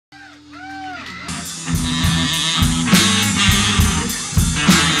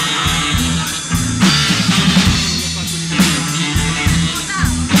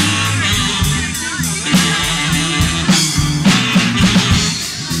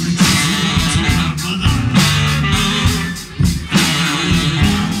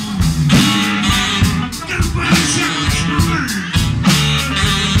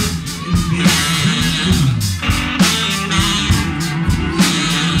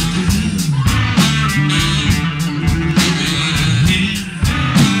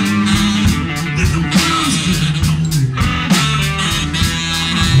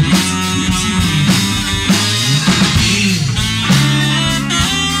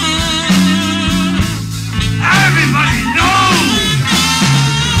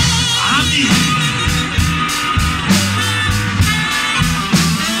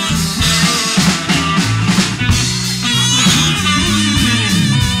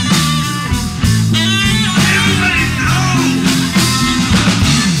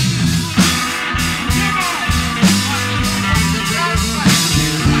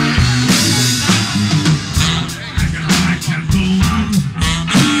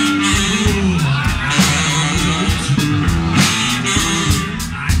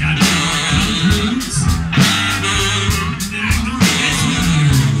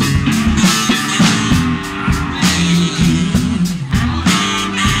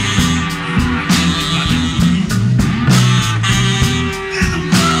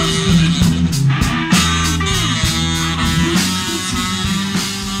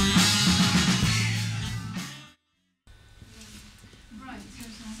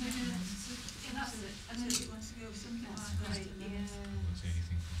I don't think it wants to go with something like that. Right, yeah. I won't say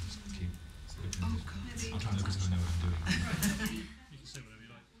anything. I'll just keep looking at it. Maybe I'll try and look as if I know what I'm doing. You can say whatever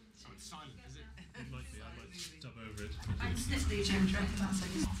you like. Oh, it's silent, is it? It might be. I might dub over it. I'd snip the agenda if that's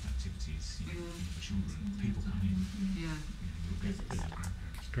okay. After activities, you know, children, people come in. Yeah. You'll get grandparents.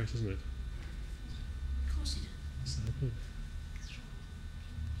 It's great, isn't it? Of course it is. That's the whole point.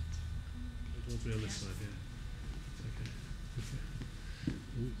 It wants to be on this side, yeah. Okay.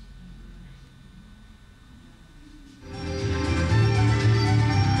 Ooh.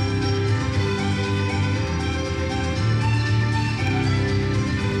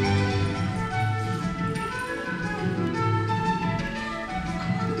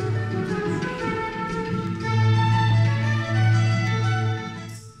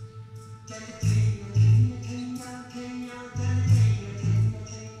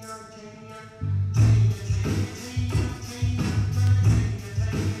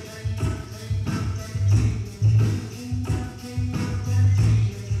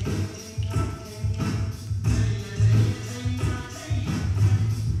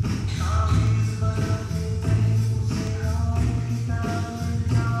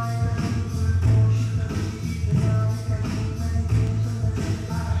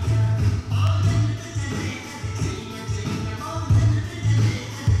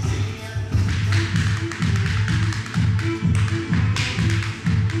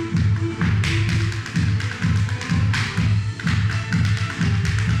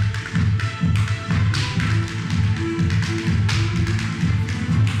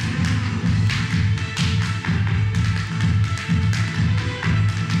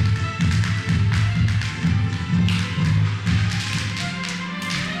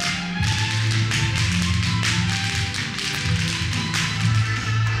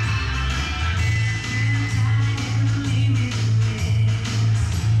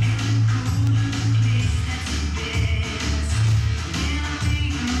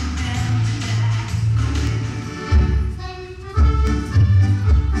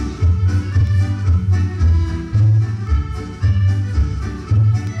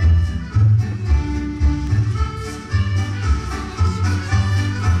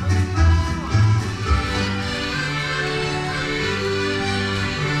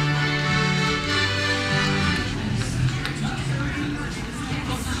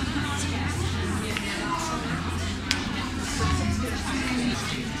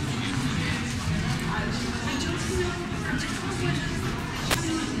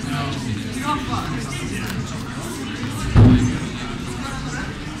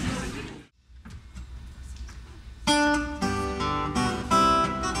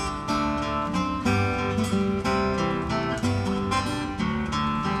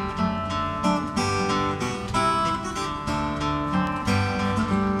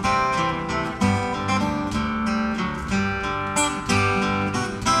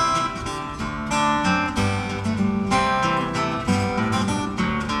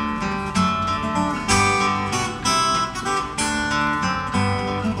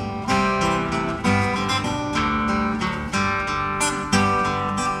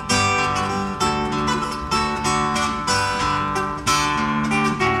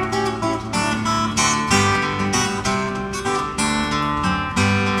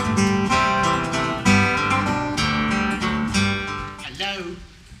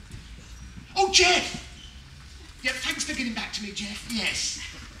 Oh, Jeff! Yeah, thanks for getting back to me, Jeff. Yes.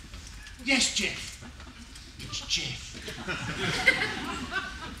 Yes, Jeff. It's Jeff.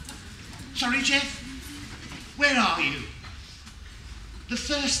 Sorry, Jeff? Where are you? The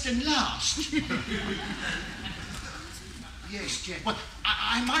first and last? Yes, Jeff. Well,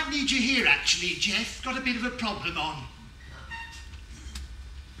 I might need you here, actually, Jeff. Got a bit of a problem on.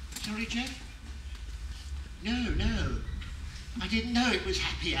 Sorry, Jeff? No. I didn't know it was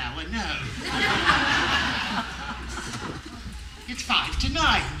happy hour, no. It's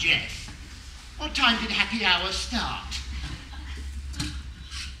 8:55, Jeff. What time did happy hour start?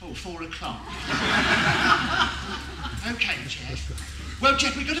 Oh, 4 o'clock. OK, Jeff. Well,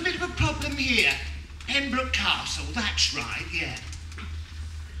 Jeff, we've got a bit of a problem here. Pembroke Castle, that's right, yeah.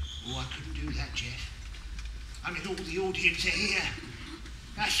 Oh, I couldn't do that, Jeff. I mean, all the audience are here.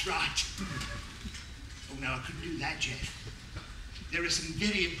 That's right. Oh, no, I couldn't do that, Jeff. There are some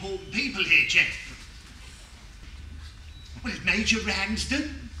very important people here, Jeff. Well, it's Major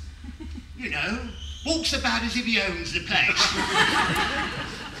Ramsden. You know, walks about as if he owns the place.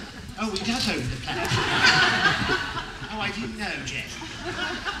 Oh, he does own the place. Oh, I didn't know, Jeff.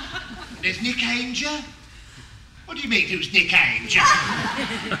 And there's Nick Ainger. What do you mean, who's Nick Ainger?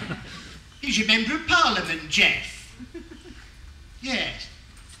 He's your Member of Parliament, Jeff. Yes.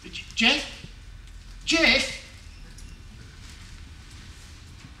 Jeff? Jeff?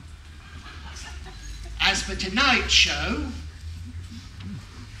 As for tonight's show,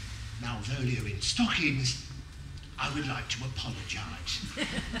 Malvolio in stockings, I would like to apologise.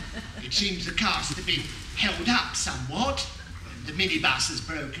 It seems the cast have been held up somewhat. The minibus has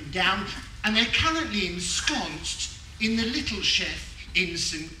broken down, and they're currently ensconced in the Little Chef in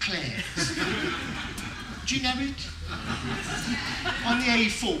St Clair's. Do you know it? On the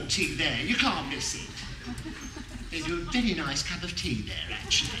A40 there, you can't miss it. They do a very nice cup of tea there,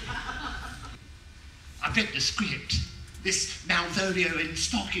 actually. I've read the script. This Malvolio in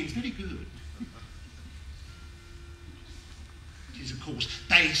stockings, very good. It is, of course,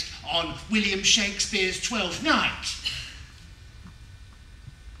 based on William Shakespeare's Twelfth Night.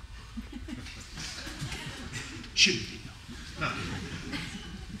 Shouldn't be, no.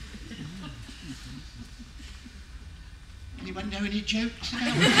 Anyone know any jokes about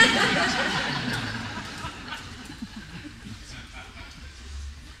it?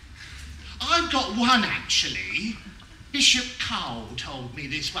 I've got one, actually. Bishop Cole told me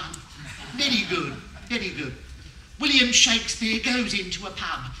this one. Very good, very good. William Shakespeare goes into a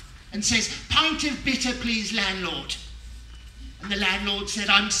pub and says, "Pint of bitter, please, landlord." And the landlord said,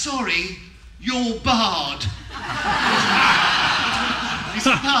 "I'm sorry, you're barred." It's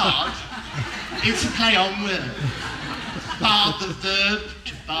a bard. It's a play on words. Bard the verb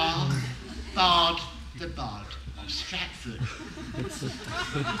to bar, bard the bard of Stratford.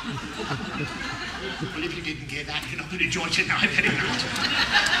 Well, if you didn't get that, you're not going to enjoy tonight very much.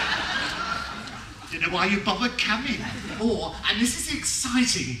 Don't know why you bothered coming. Or, and this is the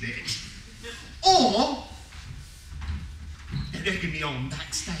exciting bit, or they're egging me on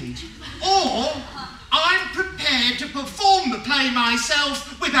backstage, or I'm prepared to perform the play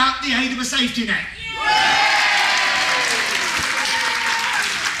myself without the aid of a safety net.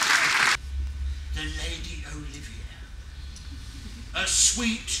 The Lady Olivia, a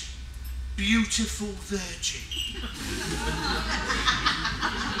sweet, beautiful virgin.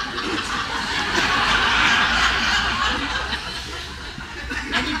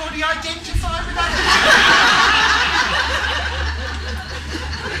 Anybody identify with that?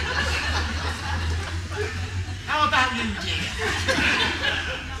 How about you, dear?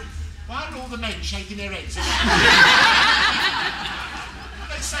 Why are all the men shaking their heads at that?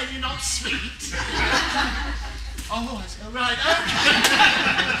 They say you're not sweet. Oh, I see. Right, okay.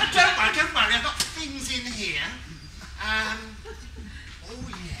 Don't worry, I've got things in here. Oh,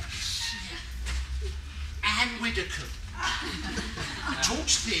 yes. Anne Widdicombe.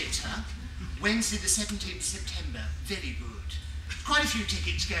 Torch Theatre, Wednesday the 17th September. Very good. Quite a few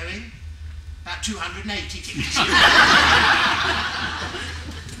tickets going. About 280 tickets.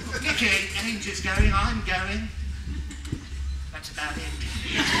 Nicky Ainger's going, I'm going. That's about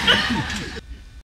it.